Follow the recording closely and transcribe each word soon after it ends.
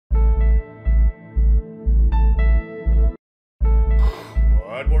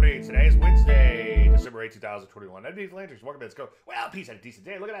right, today is Wednesday, December 8, 2021. I'm Landry. Welcome to Let's Go. Well, peace had a decent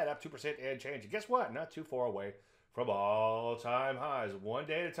day. Look at that, up 2% and change. And guess what? Not too far away from all-time highs. One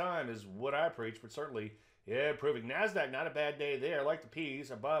day at a time is what I preach, but certainly improving. NASDAQ, not a bad day there. Like the P's,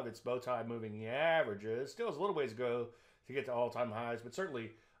 above its bow tie moving averages. Still has a little ways to go to get to all-time highs, but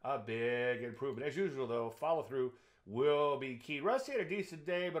certainly a big improvement. As usual, though, follow-through will be key. Rusty had a decent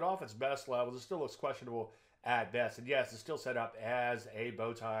day, but off its best levels. It still looks questionable at best. And yes, it's still set up as a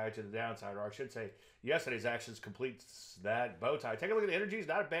bow tie to the downside, or I should say yesterday's actions completes that bow tie. Take a look at the energies.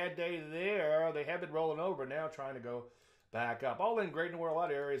 Not a bad day there. They have been rolling over, now trying to go back up. All in great in the world. A lot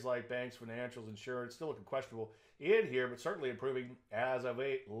of areas like banks, financials, insurance, still looking questionable in here, but certainly improving as of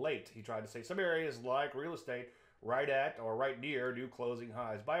late. He tried to say some areas like real estate right at or right near new closing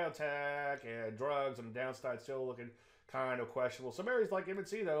highs. Biotech and drugs on the downside still looking kind of questionable. Some areas like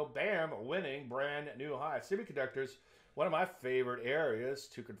MNC, though, bam, winning brand new highs. Semiconductors, one of my favorite areas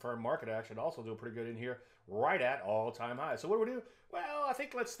to confirm market action, also doing pretty good in here, right at all-time highs. So what do we do? Well, I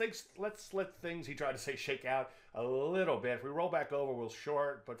think let's let things he tried to say shake out a little bit. If we roll back over, we'll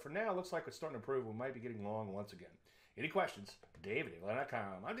short. But for now, it looks like it's starting to improve. We might be getting long once again. Any questions?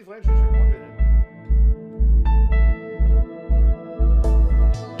 David@Landry.com. I'm Landry.